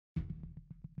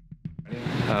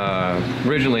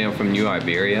Originally, I'm from New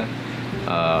Iberia.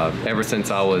 Ever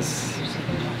since I was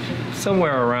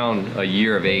somewhere around a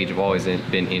year of age, I've always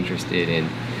been interested in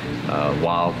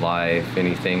wildlife,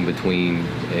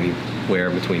 anywhere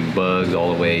between bugs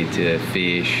all the way to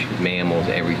fish, mammals,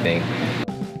 everything.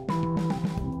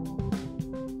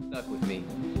 It stuck with me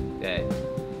that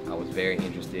I was very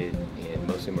interested in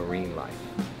mostly marine life.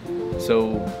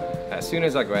 So as soon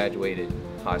as I graduated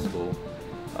high school,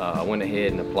 I went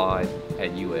ahead and applied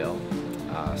at UL.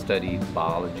 I studied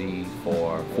biology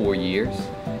for 4 years,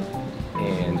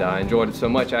 and I enjoyed it so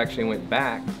much I actually went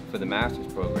back for the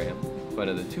master's program for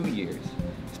another 2 years,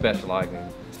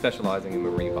 specializing in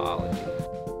marine biology.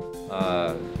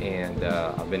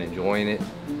 I've been enjoying it.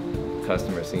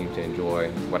 Customers seem to enjoy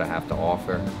what I have to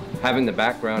offer. Having the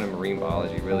background in marine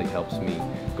biology really helps me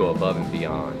go above and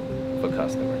beyond for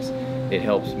customers. It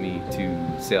helps me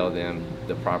to sell them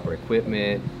the proper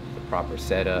equipment, the proper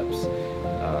setups,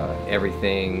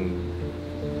 everything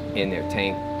in their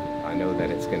tank. I know that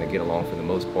it's going to get along for the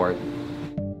most part.